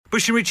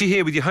Bush and Richie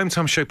here with your Home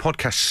Time Show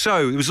podcast.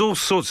 So, there was all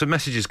sorts of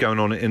messages going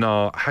on in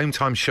our Home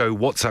Time Show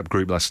WhatsApp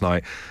group last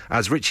night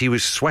as Richie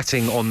was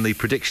sweating on the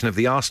prediction of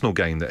the Arsenal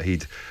game that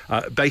he'd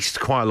based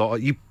quite a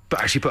lot. You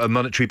actually put a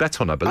monetary bet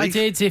on, I believe. I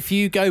did. If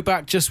you go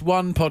back just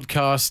one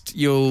podcast,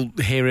 you'll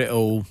hear it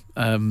all.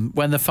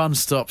 When the fun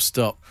stops,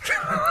 stop.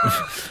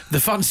 The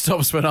fun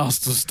stops when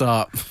Arsenal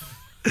start.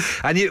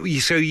 And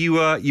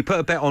you put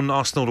a bet on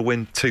Arsenal to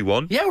win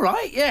 2-1. Yeah,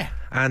 right, yeah.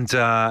 And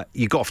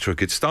you got off to a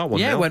good start, 1-0.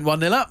 Yeah, went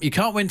 1-0 up. You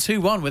can't win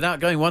 2-1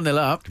 without going 1-0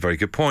 up. Very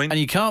good point. And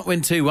you can't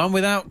win 2-1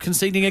 without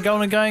conceding a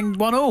goal and going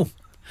 1-1.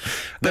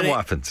 Then what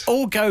happens?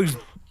 All goes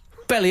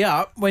belly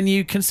up when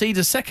you concede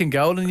a second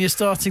goal and you're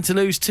starting to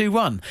lose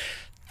 2-1.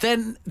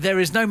 Then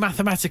there is no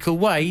mathematical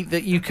way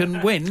that you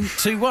can win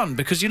 2-1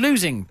 because you're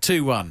losing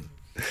 2-1.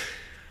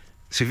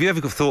 So if you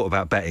ever thought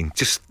about betting,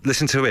 just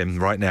listen to him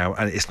right now,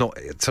 and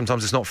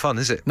sometimes it's not fun,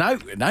 is it? No,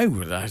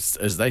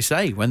 as they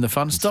say, when the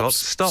fun stops,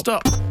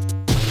 stop.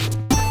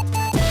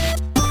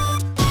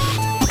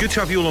 Good to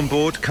have you all on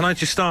board. Can I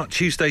just start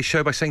Tuesday's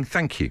show by saying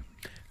thank you?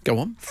 Go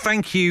on.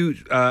 Thank you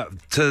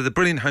to the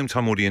brilliant Home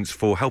Time audience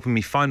for helping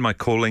me find my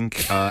calling.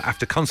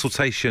 After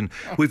consultation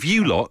with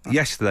you lot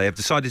yesterday, I've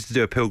decided to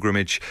do a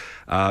pilgrimage.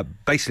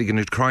 Basically going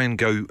to try and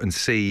go and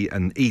see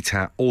and eat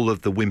at all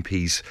of the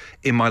Wimpeys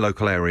in my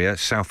local area,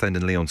 Southend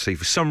and Leigh-on-Sea.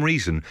 For some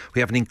reason,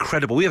 we have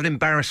an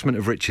embarrassment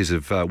of riches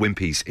of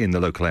Wimpeys in the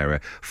local area.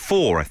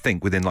 4, I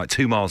think, within like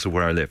 2 miles of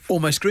where I live.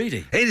 Almost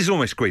greedy. It is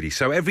almost greedy.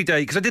 So every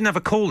day, because I didn't have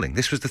a calling,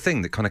 this was the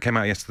thing that kind of came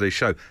out of yesterday's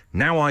show.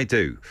 Now I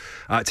do.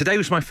 Today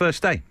was my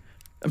first day.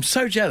 I'm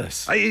so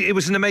jealous. It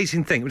was an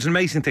amazing thing.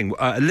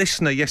 A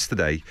listener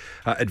yesterday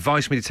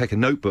advised me to take a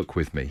notebook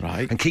with me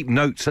and keep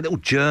notes, a little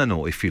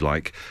journal, if you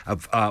like,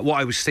 of what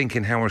I was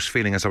thinking, how I was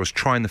feeling as I was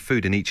trying the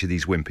food in each of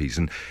these Wimpeys.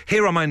 And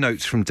here are my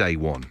notes from day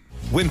one.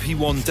 Wimpey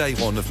 1, day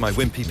 1 of my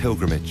Wimpey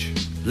pilgrimage.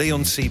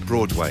 Leigh-on-Sea,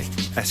 Broadway,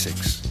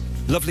 Essex.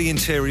 Lovely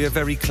interior,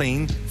 very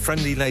clean.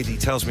 Friendly lady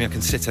tells me I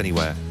can sit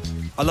anywhere.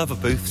 I love a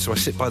booth, so I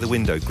sit by the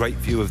window. Great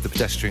view of the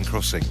pedestrian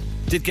crossing.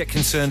 Did get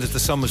concerned as the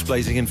sun was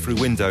blazing in through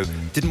window.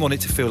 Didn't want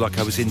it to feel like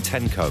I was in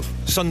Tenco.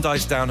 Sun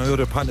dies down, I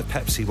order a pint of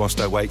Pepsi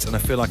whilst I wait, and I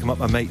feel like I'm at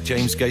my mate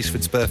James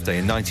Gaisford's birthday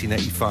in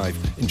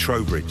 1985 in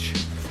Trowbridge.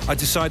 I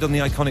decide on the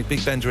iconic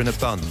Big Bender in a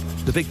bun.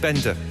 The Big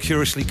Bender,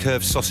 curiously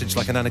curved sausage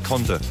like an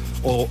anaconda,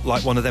 or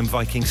like one of them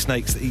Viking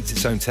snakes that eats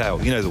its own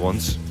tail. You know the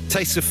ones.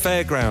 Tastes of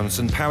fairgrounds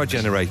and power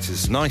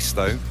generators. Nice,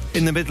 though.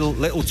 In the middle,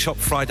 little chopped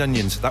fried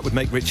onions. That would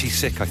make Richie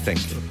sick, I think.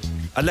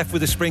 I left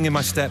with a spring in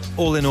my step.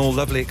 All in all,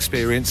 lovely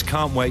experience.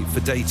 Can't wait for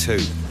day 2.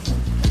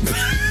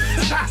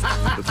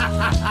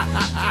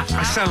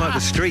 I sound like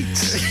the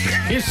streets.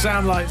 You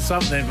sound like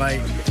something,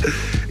 mate.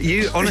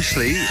 You,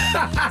 honestly,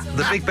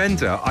 the Big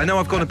Bender, I know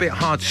I've gone a bit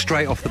hard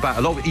straight off the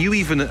bat. You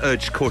even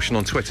urged caution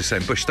on Twitter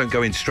saying, Bush, don't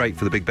go in straight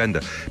for the Big Bender.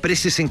 But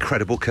it's this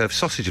incredible curved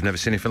sausage. I've never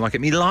seen anything like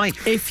it in my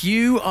life. If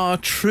you are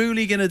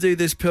truly going to do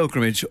this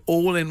pilgrimage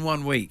all in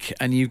 1 week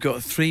and you've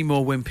got 3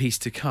 more Wimpeys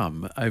to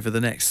come over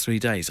the next 3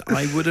 days,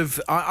 I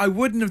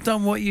wouldn't have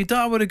done what you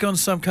done. I would have gone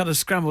some kind of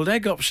scrambled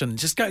egg option.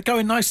 Just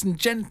going nice and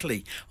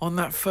gently on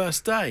that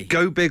first day.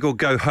 Go big or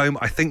go home.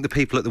 I think the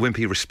people at the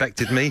Wimpey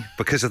respected me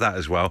because of that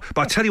as well.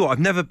 But I tell you what, I've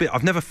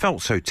never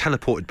felt so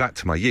teleported back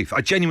to my youth.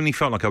 I genuinely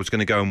felt like I was going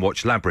to go and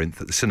watch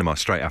Labyrinth at the cinema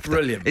straight after.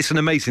 Brilliant. It's an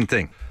amazing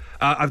thing.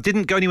 I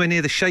didn't go anywhere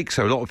near the Shake,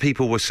 so a lot of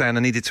people were saying I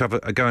needed to have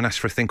a go and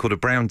ask for a thing called a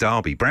Brown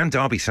Derby. Brown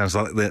Derby sounds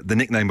like the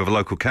nickname of a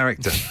local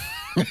character.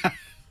 Do you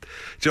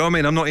know what I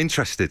mean? I'm not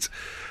interested.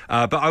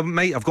 But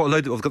I've got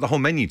the whole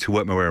menu to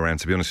work my way around,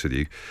 to be honest with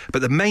you.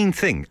 But the main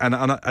thing,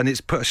 and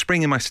it's put a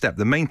spring in my step,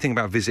 the main thing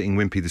about visiting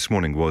Wimpey this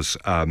morning was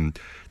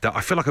that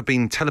I feel like I've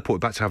been teleported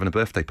back to having a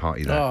birthday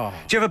party there. Oh.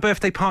 Do you have a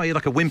birthday party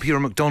like a Wimpey or a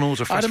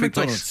McDonald's or a fast food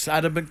place? I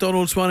had a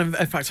McDonald's one.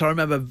 In fact, I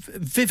remember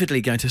vividly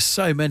going to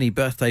so many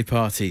birthday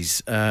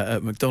parties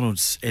at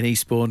McDonald's in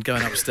Eastbourne,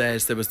 going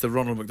upstairs. There was the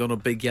Ronald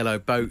McDonald big yellow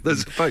boat.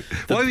 There's a boat.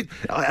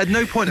 At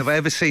no point have I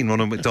ever seen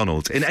Ronald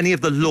McDonald in any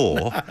of the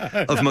lore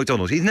of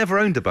McDonald's. He's never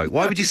owned a boat.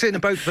 Why would you sit in a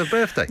boat for a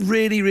birthday?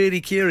 Really,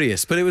 really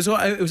curious. But it was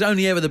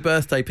only ever the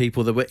birthday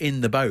people that were in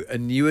the boat,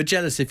 and you were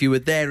jealous if you were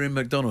there in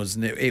McDonald's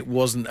and it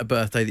wasn't a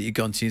birthday that you'd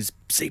gone to. You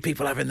see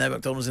people having their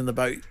McDonald's in the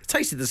boat. It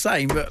tasted the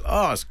same, but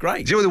it's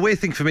great. Do you know what the weird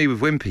thing for me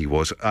with Wimpey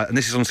was, and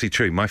this is honestly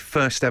true, my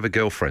first ever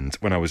girlfriend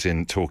when I was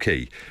in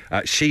Torquay,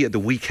 she at the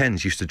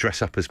weekends used to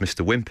dress up as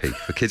Mr. Wimpey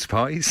for kids'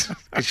 parties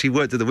because she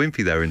worked at the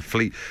Wimpey there in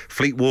Fleet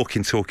Walk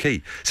in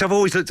Torquay. So I've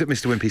always looked at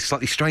Mr. Wimpey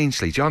slightly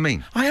strangely. Do you know what I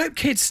mean? I hope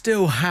kids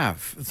still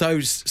have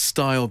those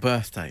style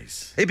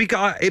birthdays.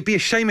 It'd be a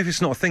shame if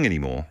it's not a thing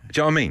anymore.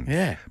 Do you know what I mean?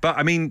 Yeah. But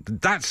I mean,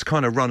 that's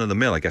kind of run of the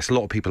mill, I guess. A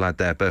lot of people had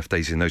their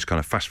birthdays in those kind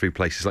of fast food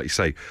places, like you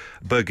say,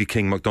 Burger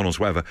King, McDonald's,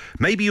 whatever.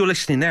 Maybe you're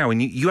listening now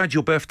and you had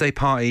your birthday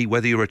party,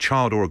 whether you're a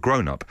child or a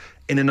grown-up,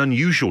 in an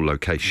unusual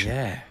location.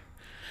 Yeah.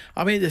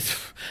 I mean, the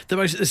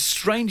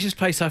strangest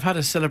place I've had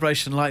a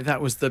celebration like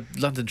that was the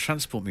London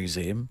Transport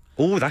Museum.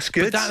 Oh, that's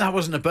good. But that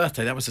wasn't a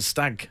birthday, that was a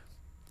stag.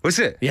 Was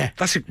it? Yeah.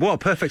 What a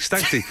perfect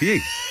stag do for you.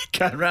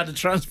 Going around a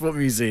transport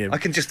museum. I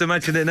can just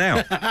imagine it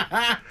now.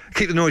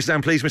 Keep the noise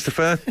down, please, Mr.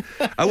 Firth.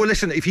 Oh, well,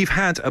 listen, if you've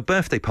had a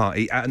birthday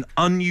party at an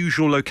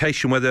unusual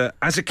location, whether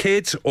as a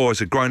kid or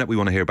as a grown-up, we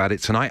want to hear about it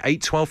tonight.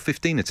 8 12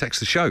 15 to text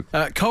the show.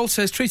 Cole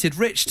says, treated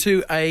Rich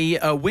to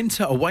a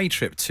winter away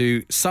trip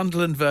to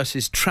Sunderland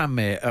versus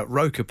Tranmere at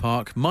Roker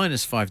Park,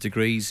 -5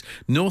 degrees,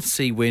 North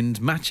Sea wind,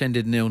 match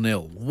ended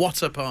 0-0.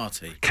 What a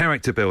party.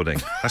 Character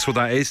building. That's what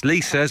that is.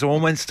 Lee says, I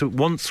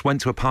once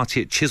went to a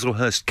party at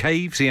Chislehurst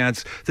Caves. He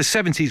adds, the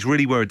 70s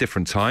really were a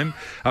different time.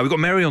 We've got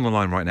Mary on the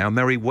line right now.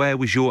 Mary, where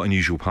was your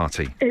unusual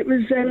party? It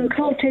was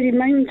called Teddy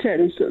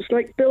Mountain, so it's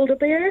like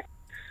Build-A-Bear.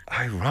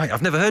 Oh, right.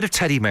 I've never heard of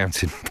Teddy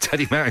Mountain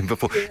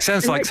before.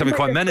 Sounds like something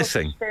quite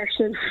menacing.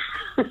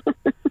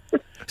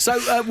 So,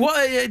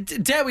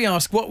 dare we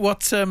ask,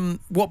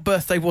 what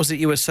birthday was it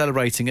you were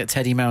celebrating at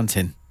Teddy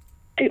Mountain?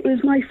 It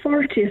was my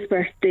 40th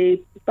birthday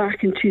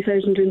back in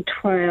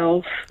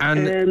 2012.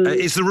 And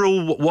is the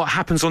rule what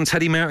happens on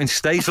Teddy Mountain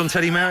stays on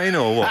Teddy Mountain,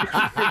 or what?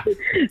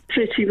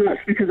 Pretty much,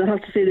 because I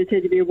have to say the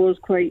teddy bear was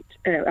quite,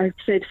 I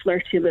said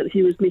flirty, that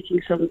he was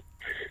making some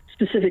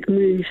specific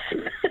moves.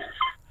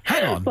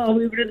 Hang on. While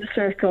we were in the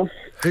circle.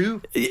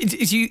 Who?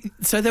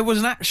 So there was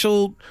an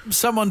actual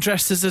someone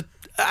dressed as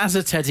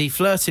a teddy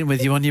flirting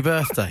with you on your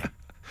birthday?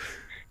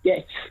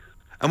 Yes.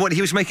 And what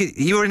he was making?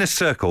 You were in a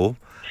circle,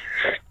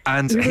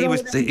 and he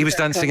was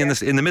dancing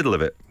in the middle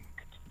of it.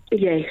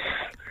 Yes,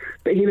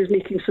 but he was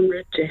making some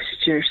rude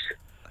gestures.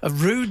 A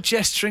rude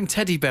gesturing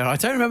teddy bear. I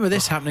don't remember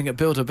this happening at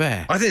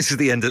Build-A-Bear. I think this is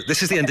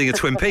the ending of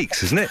Twin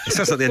Peaks, isn't it? It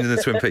sounds like the ending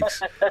of Twin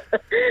Peaks.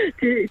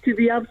 To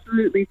be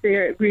absolutely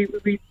fair, we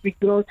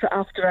go out to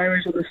after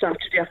hours on the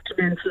Saturday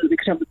afternoon so that we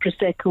could have the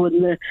Prosecco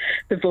and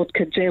the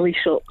vodka jelly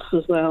shots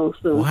as well.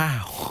 So.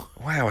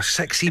 Wow, a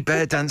sexy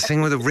bear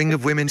dancing with a ring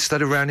of women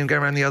stood around him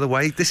going around the other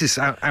way. This is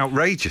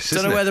outrageous, isn't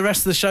it? Don't know where the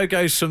rest of the show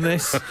goes from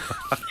this.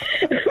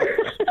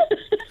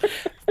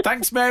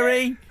 Thanks,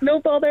 Mary. No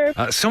bother.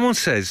 Someone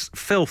says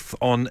filth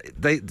on.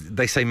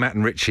 They say Matt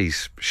and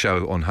Richie's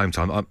show on Home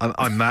Time.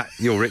 I'm Matt.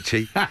 You're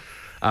Richie.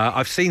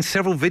 I've seen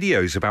several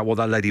videos about what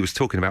that lady was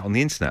talking about on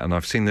the internet, and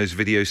I've seen those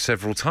videos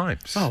several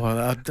times. Oh,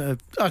 well,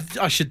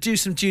 I should do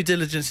some due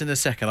diligence in a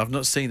second. I've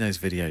not seen those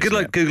videos. Good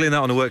luck Googling that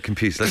on a work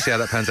computer. Let's see how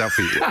that pans out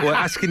for you. We're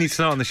asking you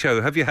tonight on the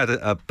show, have you had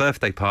a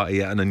birthday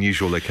party at an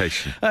unusual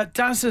location?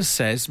 Dazza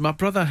says, my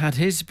brother had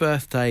his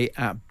birthday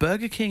at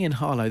Burger King in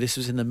Harlow. This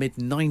was in the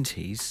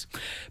mid-90s.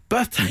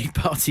 Birthday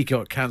party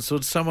got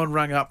cancelled. Someone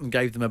rang up and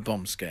gave them a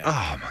bomb scare.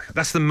 Oh, my God.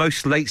 That's the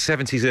most late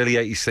 70s, early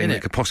 80s thing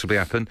that could possibly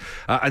happen.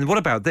 And what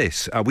about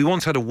this? We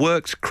once had a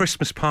worked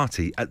Christmas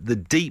party at the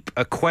Deep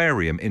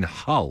Aquarium in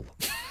Hull.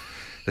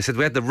 They said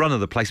we had the run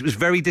of the place. It was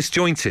very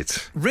disjointed.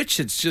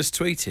 Richard's just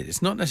tweeted,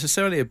 it's not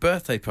necessarily a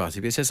birthday party,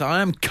 but it says,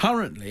 I am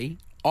currently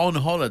on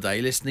holiday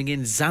listening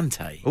in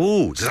Zante.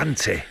 Oh,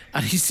 Zante.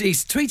 And he's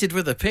tweeted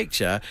with a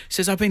picture. He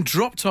says, I've been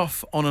dropped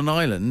off on an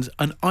island.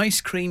 An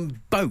ice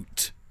cream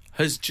boat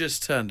has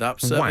just turned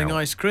up serving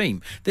ice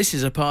cream. This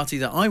is a party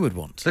that I would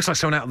want. Looks like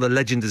someone out of The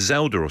Legend of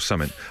Zelda or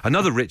something.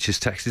 Another Rich has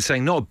texted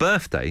saying, not a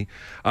birthday,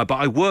 but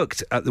I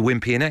worked at the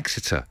Wimpy in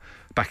Exeter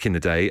back in the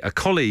day. A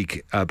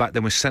colleague back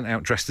then was sent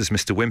out dressed as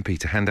Mr. Wimpy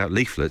to hand out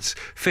leaflets.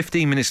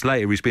 15 minutes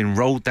later, he's been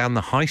rolled down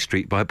the high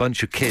street by a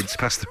bunch of kids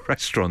past the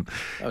restaurant.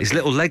 His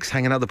little legs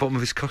hanging out the bottom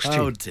of his costume.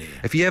 Oh, dear.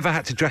 If you ever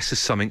had to dress as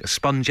something, a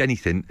sponge,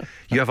 anything,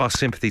 you have our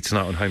sympathy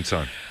tonight on Home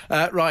Time.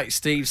 Right,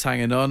 Steve's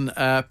hanging on.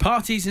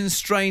 Parties in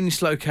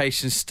strange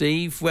locations,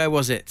 Steve. Where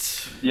was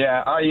it?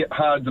 Yeah, I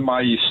had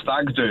my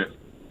stag do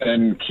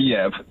in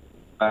Kiev,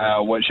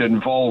 which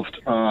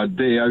involved a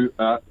day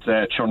out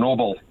at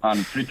Chernobyl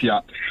and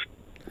Pripyat.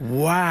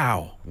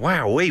 Wow.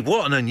 Wowee,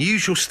 what an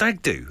unusual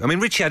stag do. I mean,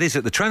 Richie had his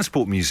at the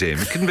Transport Museum.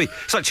 It couldn't be...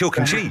 It's like chalk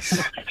and cheese.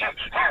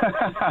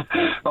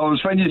 Well, it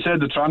was when you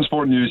said the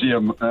Transport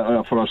Museum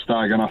for a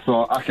stag, and I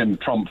thought, I can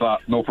trump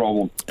that, no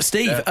problem.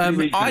 Steve,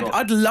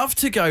 I'd love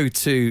to go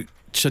to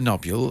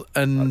Chernobyl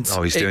and...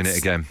 Oh, he's doing it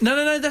again. No,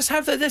 let's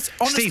have that.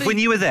 Honestly... Steve, when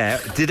you were there,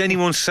 did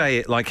anyone say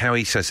it like how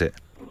he says it?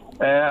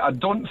 I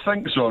don't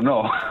think so,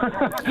 no.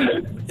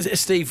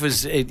 Steve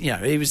was,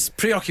 he was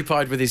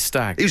preoccupied with his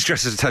stag. He was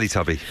dressed as a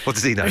Teletubby. What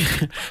does he know?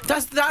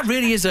 that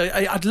really is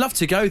I'd love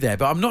to go there,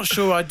 but I'm not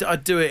sure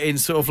I'd do it in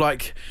sort of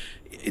like...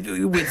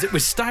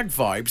 With stag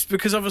vibes,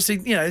 because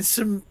obviously,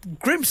 some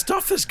grim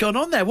stuff that's gone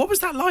on there. What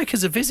was that like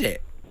as a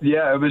visit?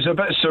 Yeah, it was a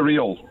bit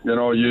surreal.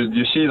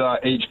 You see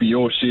that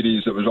HBO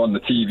series that was on the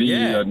TV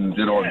and,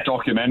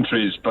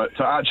 documentaries, but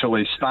to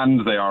actually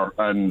stand there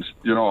and,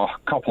 a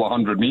couple of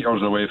 100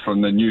 metres away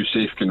from the new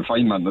safe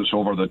confinement that's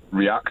over the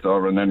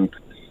reactor and then,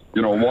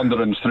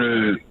 wandering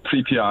through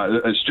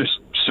Pripyat, it's just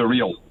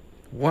surreal.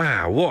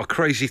 Wow, what a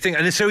crazy thing.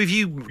 And so have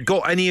you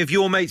got any of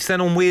your mates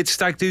then on weird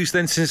stag do's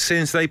then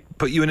since they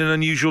put you in an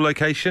unusual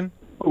location?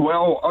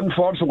 Well,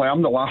 unfortunately,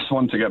 I'm the last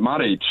one to get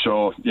married,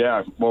 so,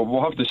 yeah,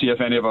 we'll have to see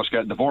if any of us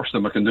get divorced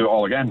and we can do it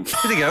all again.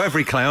 There you go,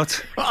 every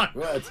clout.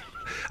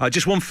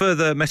 Just one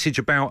further message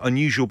about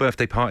unusual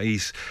birthday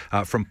parties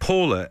from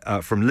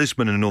Paula from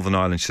Lisbon in Northern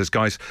Ireland. She says,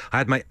 guys, I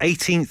had my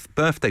 18th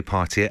birthday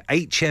party at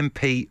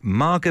HMP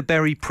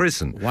Margaberry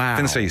Prison. Wow. I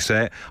think that's how you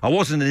say it. I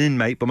wasn't an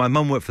inmate, but my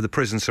mum worked for the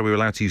prison, so we were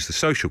allowed to use the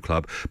social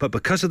club. But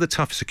because of the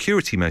tough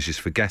security measures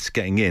for guests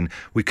getting in,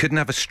 we couldn't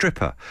have a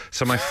stripper.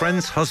 So my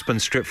friend's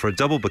husband stripped for a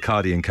double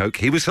Bacardi and Coke.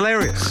 He was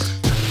hilarious.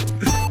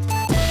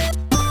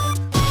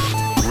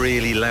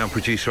 Really loud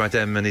producer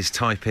Adam and his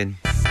typing.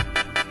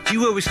 Do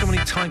you work with someone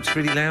who types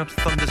really loud,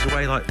 thunders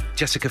away like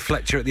Jessica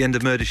Fletcher at the end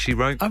of Murder, She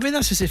Wrote? I mean,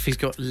 that's as if he's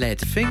got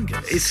lead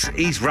fingers.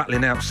 He's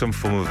rattling out some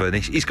form of an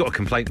issue. He's got a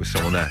complaint with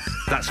someone there,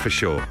 that's for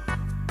sure.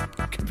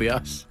 Could be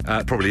us.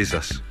 Probably is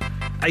us.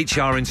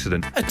 HR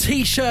incident. A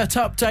T-shirt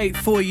update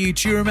for you.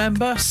 Do you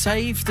remember?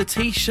 Save the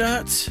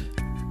T-shirt.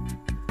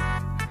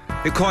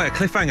 Quite a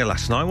cliffhanger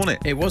last night, wasn't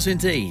it? It was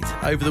indeed.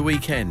 Over the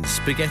weekend,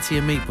 spaghetti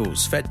and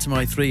meatballs fed to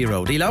my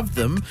 3-year-old. He loved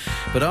them,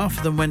 but half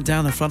of them went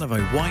down the front of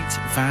a white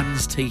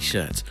Vans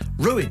T-shirt.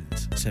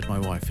 Ruined, said my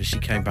wife as she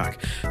came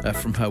back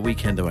from her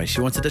weekend away.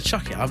 She wanted to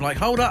chuck it. I'm like,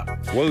 hold up.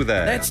 Whoa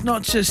there. Let's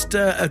not just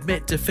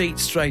admit defeat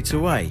straight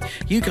away.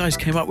 You guys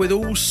came up with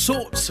all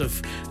sorts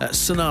of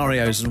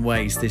scenarios and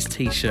ways this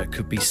T-shirt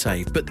could be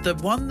saved. But the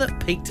one that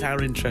piqued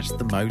our interest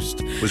the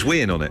most... was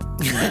weeing on it?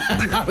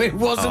 No, it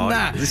wasn't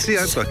that. See,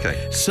 that's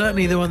okay.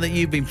 Certainly the one that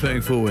you've been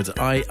putting forward.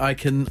 I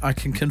can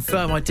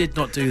confirm I did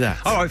not do that.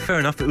 All right, fair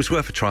enough. It was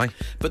worth a try.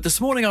 But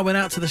this morning I went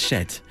out to the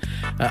shed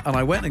and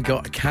I went and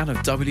got a can of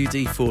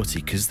WD-40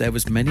 because there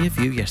was many of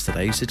you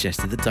yesterday who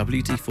suggested that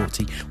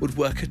WD-40 would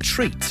work a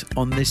treat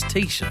on this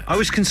T-shirt. I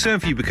was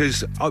concerned for you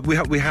because we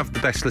have the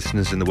best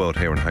listeners in the world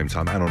here on Home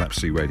Time and on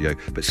Absolute Radio,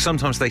 but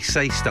sometimes they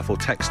say stuff or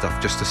text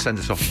stuff just to send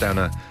us off down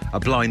a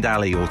blind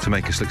alley or to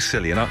make us look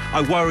silly. And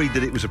I worried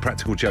that it was a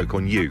practical joke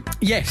on you.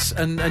 Yes,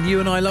 and you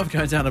and I love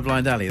going down a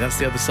blind alley. That's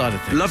the other side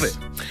of things. Love it.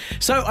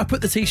 So I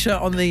put the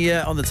T-shirt on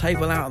the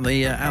table out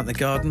in the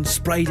garden,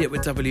 sprayed it with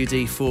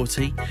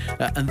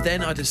WD-40, and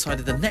then I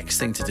decided the next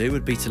thing to do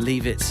would be to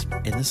leave it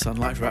in the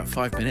sunlight for about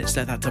 5 minutes,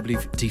 let that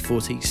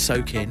WD-40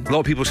 soak in. A lot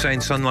of people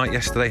saying sunlight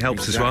yesterday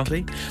helps as well.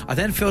 I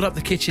then filled up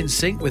the kitchen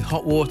sink with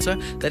hot water,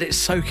 let it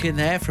soak in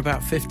there for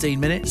about 15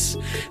 minutes.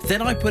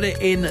 Then I put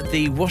it in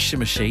the washing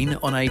machine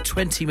on a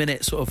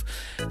 20-minute sort of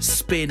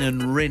spin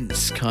and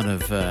rinse kind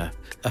of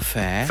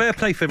affair. Fair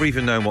play for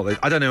even knowing what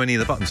I don't know any of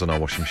the buttons on our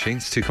washing machine.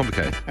 It's too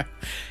complicated.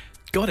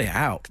 Got it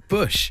out.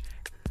 Bush.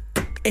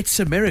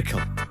 It's a miracle.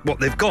 What,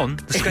 they've gone?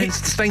 The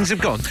stains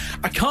have gone?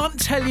 I can't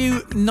tell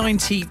you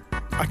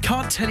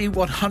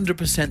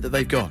 100% that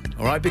they've gone,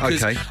 all right?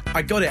 Because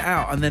I got it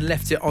out and then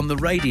left it on the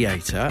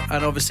radiator,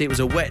 and obviously it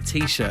was a wet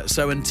T-shirt.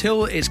 So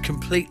until it's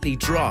completely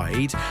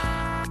dried,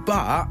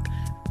 but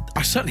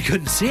I certainly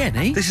couldn't see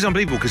any. This is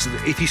unbelievable, because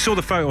if you saw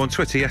the photo on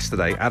Twitter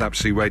yesterday at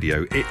Absolute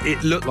Radio,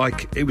 it looked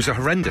like it was a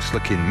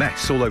horrendous-looking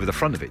mess all over the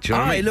front of it. Do you know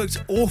what I mean? It looked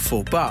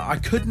awful, but I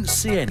couldn't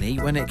see any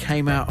when it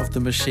came out of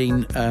the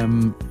machine,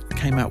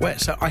 came out wet.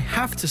 So I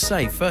have to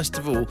say, first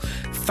of all,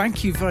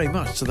 thank you very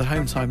much to the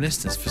Home Time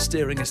listeners for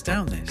steering us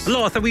down this.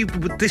 Look, I thought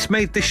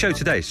this show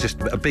today is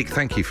just a big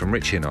thank you from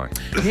Richie and I.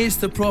 Here's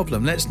the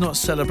problem. Let's not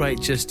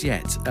celebrate just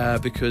yet,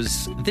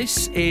 because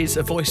this is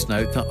a voice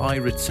note that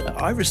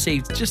I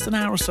received just an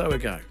hour or so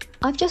ago.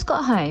 I've just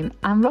got home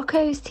and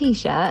Rocco's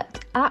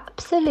T-shirt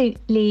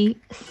absolutely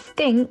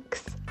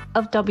stinks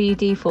of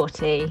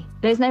WD-40.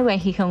 There's no way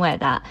he can wear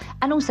that.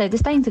 And also, the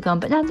stains are gone,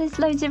 but now there's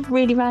loads of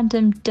really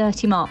random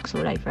dirty marks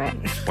all over it.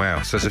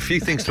 Wow, so there's a few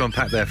things to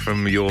unpack there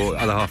from your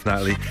other half,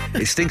 Natalie.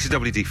 It stinks of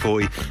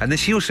WD-40, and then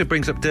she also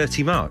brings up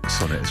dirty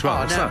marks on it as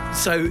well.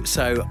 So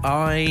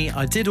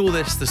I did all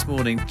this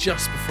morning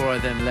just before I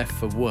then left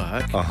for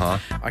work. I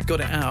got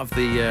it out of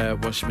the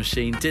washing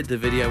machine, did the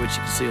video, which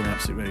you can see on the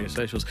Absolute Radio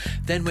socials,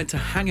 then went to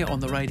hang it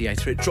on the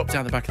radiator. It dropped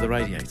down the back of the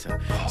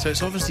radiator. So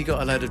it's obviously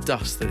got a load of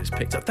dust that it's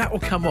picked up. That will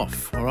come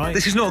off, all right?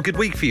 This is not a good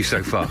week for you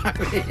so far.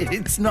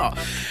 It's not.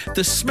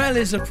 The smell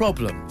is a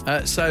problem,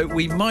 so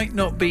we might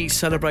not be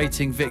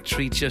celebrating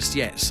victory just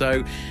yet.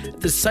 So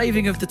the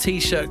saving of the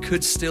T-shirt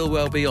could still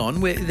well be on.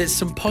 There's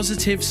some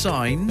positive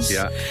signs.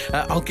 Yeah.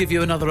 I'll give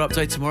you another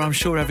update tomorrow. I'm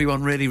sure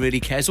everyone really,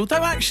 really cares.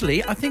 Although,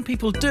 actually, I think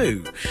people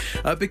do.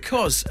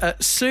 Because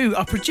Sue,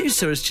 our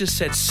producer, has just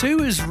said,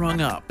 Sue has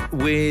rung up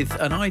with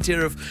an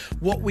idea of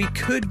what we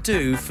could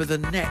do for the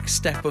next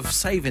step of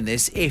saving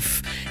this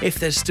if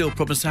there's still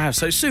problems to have.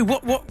 So, Sue,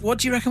 what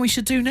do you reckon we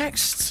should do next?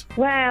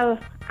 Well,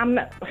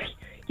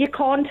 you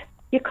can't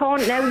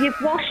now. You've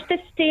washed the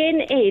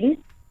stain in.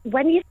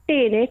 When you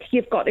stain it,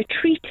 you've got to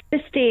treat the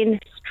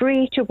stain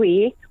straight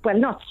away. Well,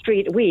 not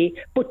straight away,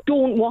 but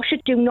don't wash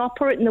it. Do not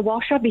put it in the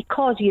washer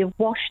because you've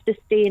washed the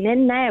stain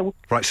in now.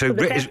 Right, so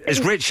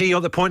is Richie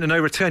at the point of no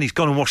return? He's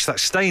gone and washed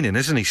that stain in,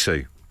 isn't he,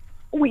 Sue?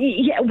 Well,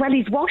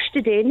 he's washed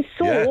it in,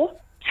 so... Yeah.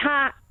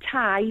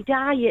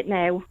 Tie-dye it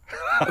now.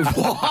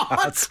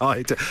 What?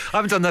 I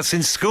haven't done that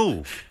since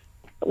school.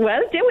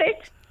 Well, do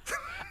it.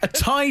 A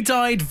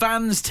tie-dyed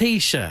Vans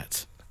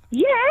T-shirt.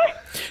 Yeah.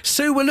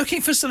 Sue, we're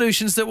looking for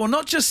solutions that will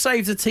not just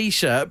save the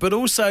T-shirt, but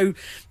also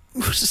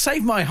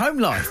save my home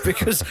life,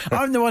 because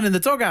I'm the one in the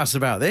doghouse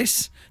about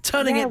this.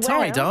 Turning it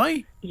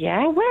tie-dye.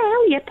 Yeah,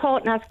 well, your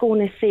partner's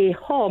going to say,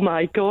 oh,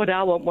 my God,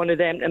 I want one of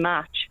them to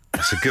match.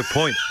 That's a good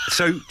point.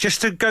 So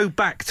just to go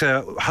back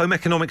to home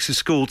economics at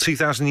school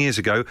 2,000 years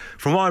ago,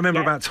 from what I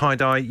remember about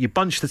tie-dye, you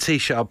bunch the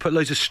T-shirt up, put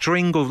loads of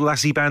string or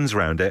lassie bands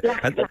around it.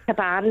 Lacquer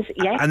bands,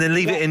 yes. And then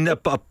leave it in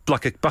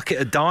like a bucket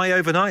of dye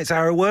overnight. Is that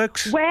how it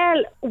works?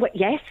 Well,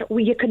 yes.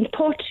 You can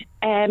put,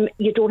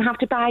 you don't have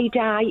to buy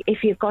dye.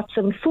 If you've got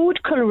some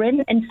food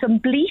colouring and some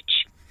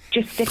bleach,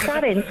 just stick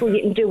that in so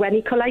you can do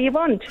any colour you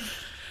want.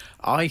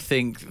 I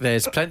think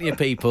there's plenty of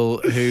people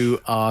who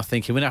are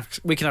thinking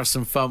we can have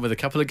some fun with a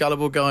couple of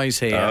gullible guys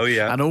here. Oh,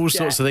 yeah. And all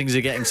sorts of things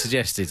are getting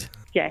suggested.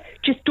 Yeah,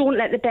 just don't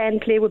let the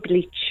band play with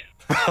bleach.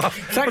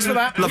 Thanks for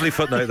that. Lovely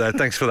footnote there.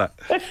 Thanks for that.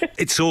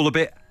 It's all a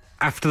bit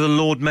after the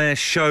Lord Mayor's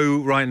show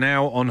right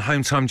now on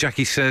Home Time.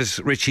 Jackie says,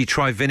 Richie,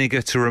 try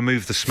vinegar to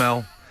remove the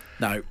smell.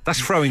 No. That's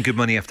throwing good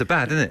money after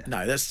bad, isn't it?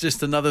 No, that's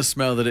just another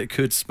smell that it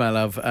could smell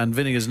of, and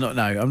vinegar's not.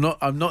 No,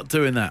 I'm not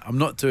doing that. I'm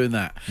not doing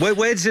that. Where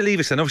does it leave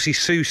us then? Obviously,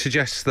 Sue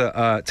suggests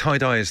that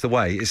tie-dye is the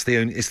way.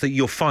 It's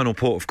your final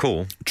port of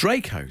call.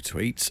 Draco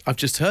tweets, I've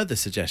just heard the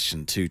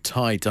suggestion to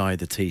tie-dye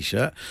the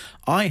T-shirt.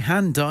 I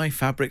hand-dye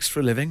fabrics for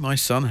a living. My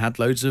son had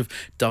loads of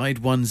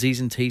dyed onesies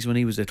and tees when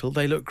he was little.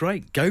 They look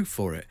great. Go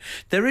for it.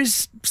 There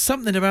is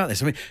something about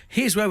this. I mean,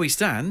 here's where we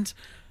stand.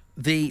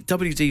 The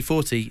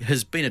WD-40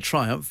 has been a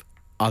triumph,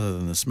 other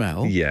than the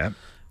smell. Yeah.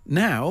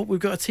 Now we've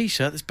got a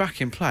T-shirt that's back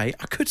in play.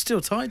 I could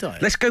still tie-dye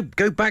it. Let's go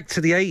back to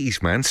the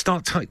 80s, man.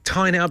 Start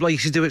tying it up like you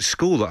used to do at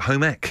school at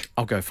home ec.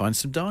 I'll go find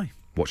some dye.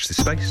 Watch this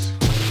space.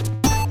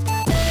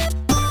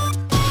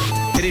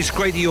 It is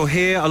great that you're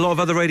here. A lot of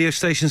other radio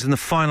stations in the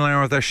final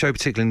hour of their show,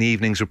 particularly in the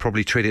evenings, will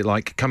probably treat it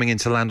like coming in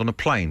to land on a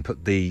plane.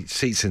 Put the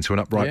seats into an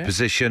upright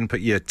position,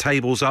 put your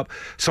tables up,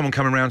 someone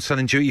coming around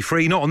selling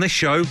duty-free. Not on this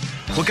show.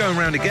 We're going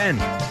round again.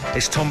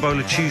 It's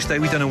Tombola Tuesday.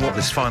 We don't know what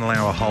this final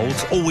hour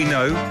holds. All we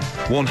know,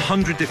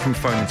 100 different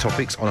phone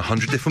topics on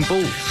 100 different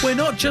balls. We're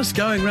not just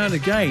going round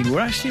again. We're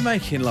actually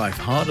making life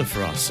harder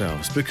for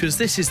ourselves, because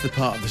this is the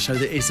part of the show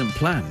that isn't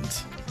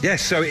planned.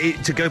 Yes, so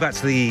to go back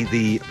to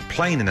the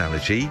plane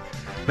analogy,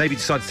 maybe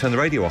decide to turn the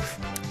radio off.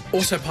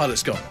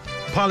 Autopilot's gone.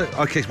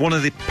 Okay, one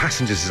of the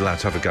passengers is allowed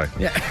to have a go.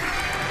 Yeah.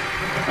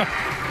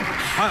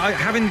 I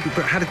having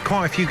had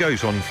quite a few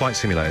goes on flight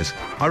simulators,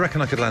 I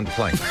reckon I could land a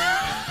plane.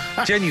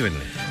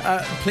 Genuinely.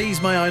 Please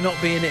may I not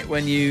be in it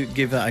when you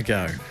give that a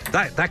go.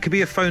 That could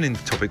be a phone-in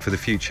topic for the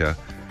future.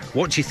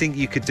 What do you think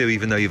you could do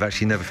even though you've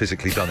actually never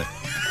physically done it?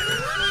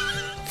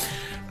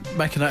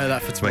 Make a note of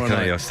that for tomorrow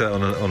night. I'll set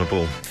it on a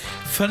ball.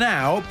 For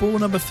now, ball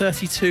number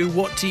 32,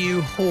 what do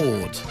you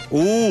hoard?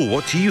 Ooh,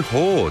 what do you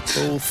hoard?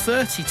 Ball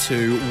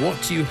 32,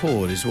 what do you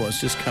hoard, is what's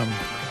just come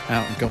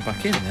out and gone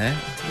back in there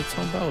to the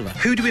tombola.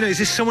 Who do we know? Is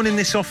this someone in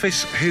this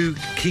office who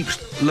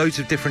keeps loads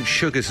of different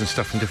sugars and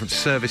stuff from different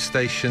service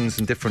stations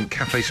and different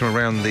cafes from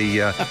around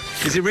the...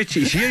 Is it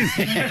Richie? It's you.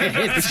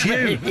 It's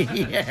you.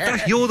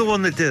 Yeah. You're the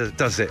one that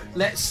does it.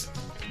 Let's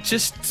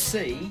just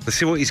see. Let's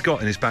see what he's got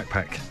in his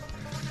backpack.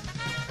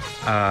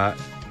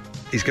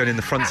 He's going in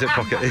the front zip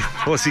pocket.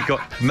 What's he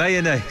got?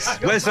 Mayonnaise.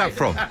 Where's that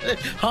from?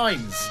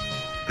 Heinz.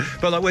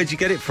 But like, where'd you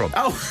get it from?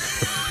 Oh.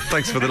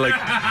 Thanks for the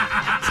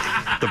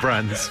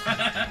brands.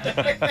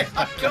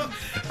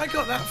 I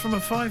got that from a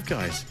Five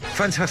Guys.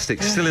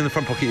 Fantastic. Still in the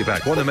front pocket of your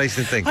bag. What an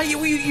amazing thing.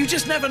 You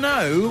just never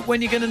know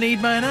when you're going to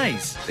need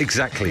mayonnaise.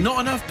 Exactly. Not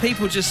enough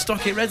people just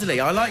stock it readily.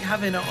 I like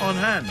having it on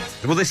hand.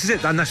 Well, this is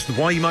it, and that's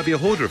why you might be a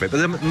hoarder of it. But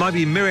there might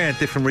be a myriad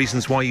different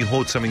reasons why you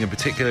hoard something in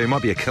particular. You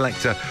might be a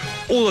collector.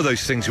 All of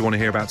those things we want to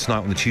hear about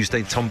tonight on the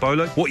Tuesday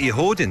Tombola. What you're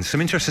hoarding.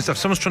 Some interesting stuff.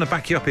 Someone's trying to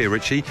back you up here,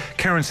 Richie.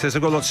 Karen says,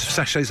 I've got lots of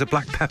sachets of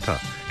black pepper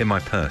in my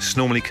purse,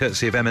 normally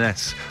courtesy of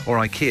M&S or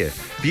IKEA.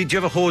 Do you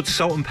ever hoard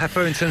salt and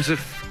pepper in terms of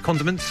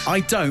condiments? I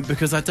don't,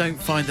 because I don't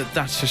find that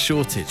that's a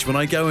shortage. When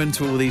I go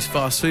into all these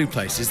fast food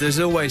places, there's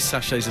always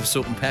sachets of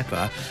salt and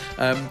pepper.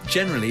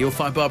 Generally, you'll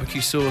find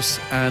barbecue sauce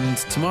and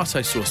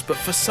tomato sauce, but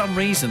for some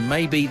reason,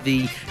 maybe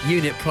the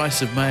unit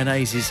price of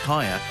mayonnaise is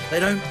higher. They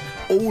don't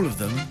all of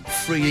them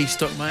freely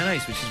stock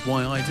mayonnaise, which is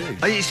why I do.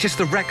 It's just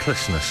the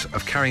recklessness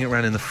of carrying it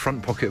around in the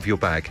front pocket of your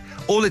bag.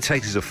 All it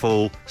takes is a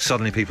fall,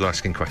 suddenly people are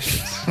asking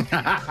questions.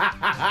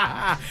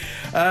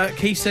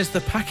 Keith says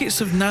the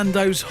packets of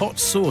Nando's hot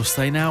sauce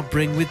they now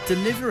bring with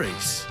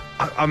deliveries.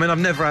 I mean,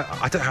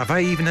 have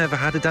I even ever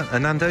had a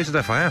Nando's? I don't know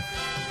if I have.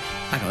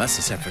 Hang on, that's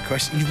a separate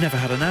question. You've never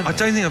had a Nando's? I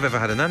don't think I've ever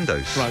had a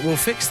Nando's. Right, we'll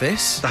fix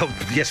this. Oh,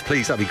 yes,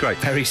 please, that'd be great.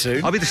 Very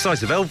soon. I'll be the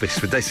size of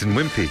Elvis with Dason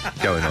Wimpy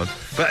going on.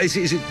 But is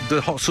it the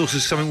hot sauce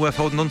is something worth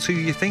holding on to,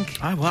 you think?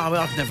 Oh, well,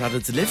 I've never had a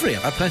delivery.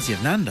 I've had plenty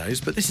of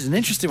Nando's, but this is an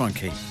interesting one,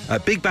 Keith.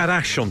 Big Bad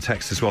Ash on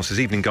text as well says,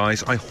 evening,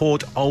 guys. I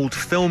hoard old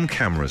film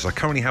cameras. I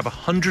currently have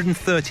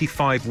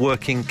 135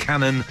 working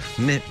Canon,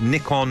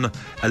 Nikon,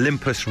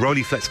 Olympus,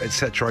 Rolleiflex,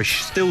 etc. I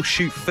still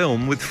shoot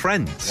film with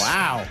friends.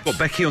 Wow. Got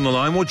Becky on the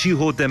line. What do you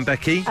hoard then,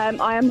 Becky?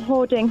 I am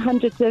hoarding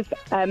hundreds of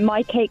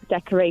My Cake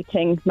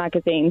decorating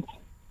magazines.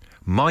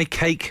 My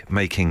Cake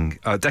making,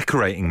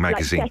 decorating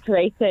magazine. Like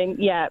decorating,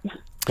 yeah.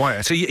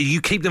 Why? So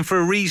you keep them for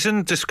a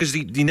reason, just because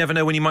you never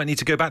know when you might need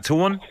to go back to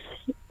one?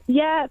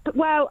 Yeah,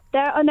 well,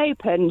 they're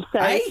unopened, so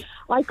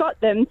I got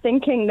them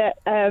thinking that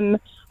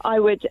I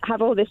would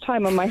have all this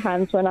time on my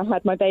hands when I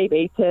had my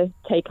baby to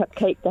take up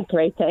cake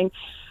decorating.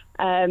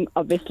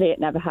 Obviously, it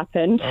never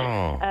happened.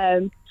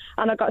 Oh.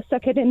 And I got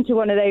suckered into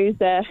one of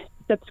those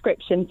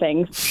subscription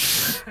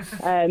things.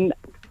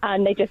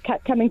 And they just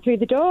kept coming through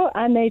the door,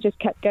 and they just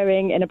kept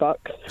going in a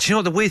box. Do you know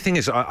what the weird thing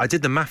is? I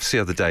did the maths the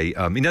other day.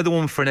 You know the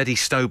one for an Eddie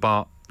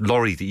Stobart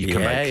lorry that you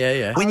can make?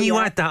 Yeah. When you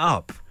add that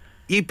up,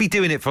 you'd be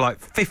doing it for like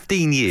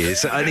 15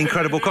 years at an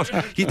incredible cost.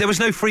 There was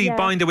no free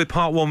binder with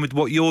part one with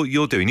what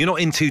you're doing. You're not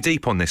in too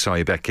deep on this, are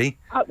you, Becky?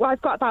 Well,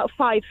 I've got about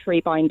 5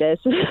 free binders.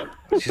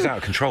 She's out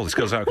of control. This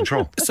girl's out of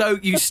control. So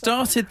you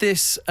started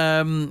this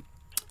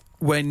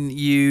when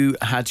you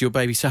had your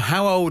baby. So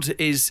how old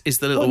is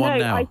the little one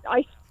now?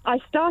 I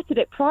started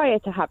it prior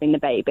to having the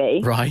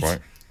baby. Right.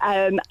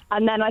 And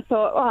then I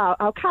thought, well,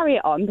 I'll carry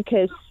it on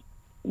because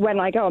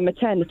when I go on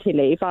maternity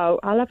leave, I'll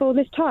have all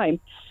this time.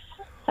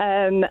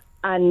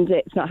 And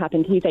it's not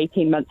happened. He's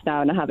 18 months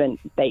now, and I haven't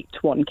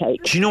baked one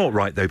cake. Do you know what,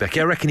 right, though, Becky?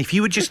 I reckon if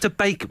you were just to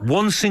bake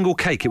one single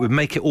cake, it would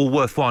make it all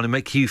worthwhile and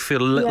make you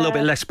feel a little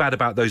bit less bad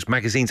about those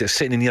magazines that are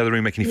sitting in the other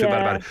room making you feel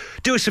bad about it.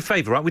 Do us a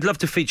favour, right? We'd love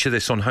to feature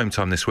this on Home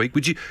Time this week.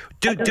 Would you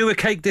do a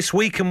cake this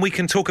week and we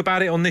can talk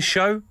about it on this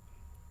show?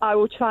 I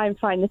will try and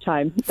find the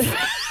time.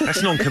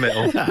 That's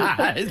non-committal.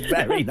 It's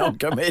very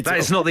non-committal. That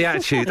is not the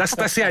attitude. That's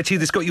the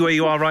attitude that's got you where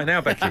you are right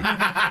now, Becky.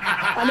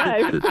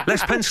 I know.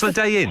 Let's pencil a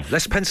day in.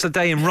 Let's pencil a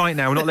day in right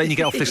now. We're not letting you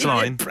get off this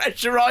line.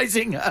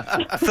 Pressurising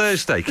her.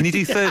 Thursday. Can you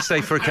do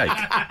Thursday for a cake?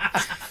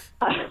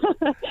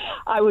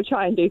 I will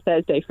try and do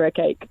Thursday for a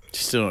cake.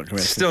 Still not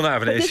committed. Still not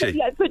having it, is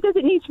she? But does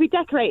it need to be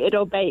decorated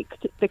or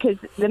baked? Because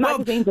the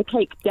magazines are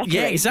cake decorating.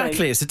 Yeah,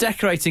 exactly. It's a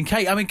decorating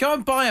cake. I mean, go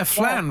and buy a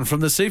flan from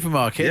the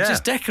supermarket and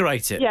just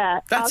decorate it. Yeah.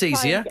 That's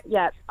easier.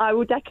 I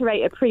will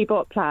decorate a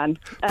pre-bought plan.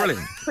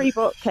 Brilliant.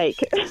 Pre-bought cake.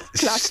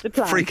 That's the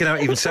plan. Freaking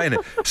out even saying it.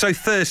 So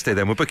Thursday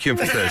then, we'll book you in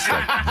for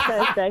Thursday.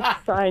 Thursday,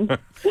 fine.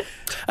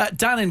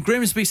 Dan in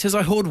Grimsby says,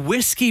 I hoard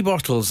whiskey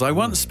bottles. I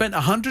once spent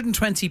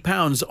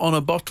 £120 on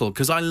a bottle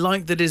because I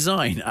liked the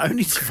design,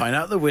 only to find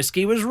out the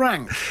whiskey was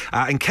rank.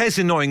 And Kez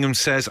in Nottingham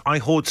says, I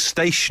hoard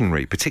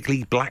stationery,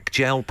 particularly black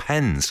gel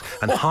pens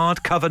and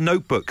hardcover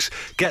notebooks.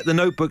 Get the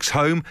notebooks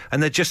home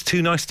and they're just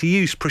too nice to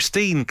use.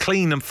 Pristine,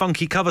 clean and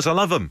funky covers. I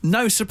love them.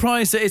 No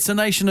surprise that it's a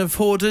nation of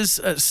hoarders,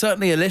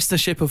 certainly a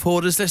listenership of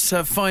hoarders. Let's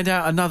find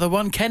out another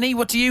one. Kenny,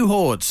 what do you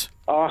hoard?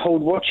 I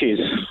hoard watches.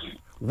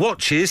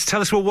 Watches?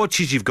 Tell us what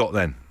watches you've got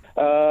then.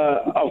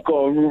 I've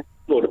got,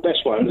 the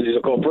best ones is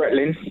I've got a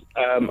Breitling,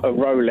 a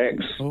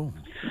Rolex,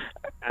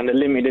 and a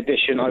limited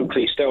edition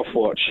Oakley Stealth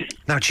watch.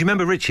 Now, do you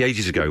remember, Richie,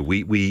 ages ago,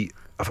 we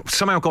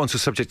somehow got onto the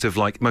subject of,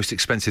 like, most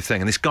expensive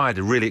thing, and this guy had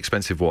a really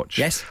expensive watch.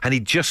 Yes. And he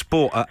just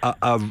bought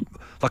a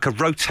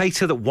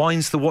rotator that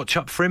winds the watch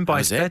up for him by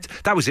his bed.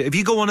 That was it. Have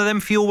you got one of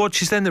them for your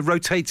watches then that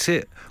rotates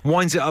it,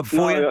 winds it up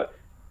for you?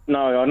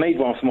 No, I need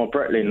one for my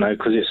Breitling, though,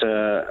 because it's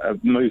a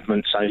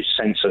movement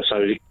sensor,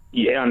 so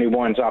it only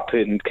winds up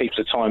and keeps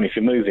the time if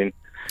you're moving.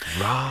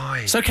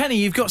 Right. So, Kenny,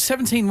 you've got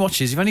 17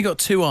 watches. You've only got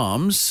 2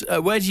 arms.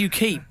 Where do you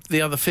keep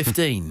the other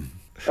 15?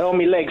 On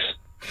my legs.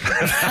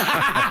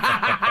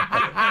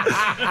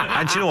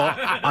 And do you know what?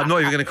 I'm not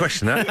even going to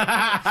question that.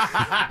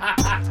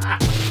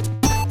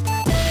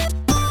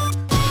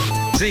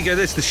 So there you go,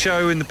 there's the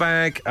show in the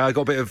bag. Got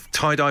a bit of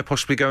tie-dye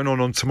possibly going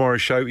on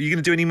tomorrow's show. Are you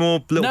going to do any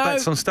more little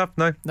bets on stuff?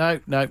 No?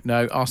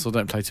 No. Arsenal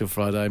don't play till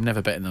Friday. I'm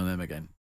never betting on them again.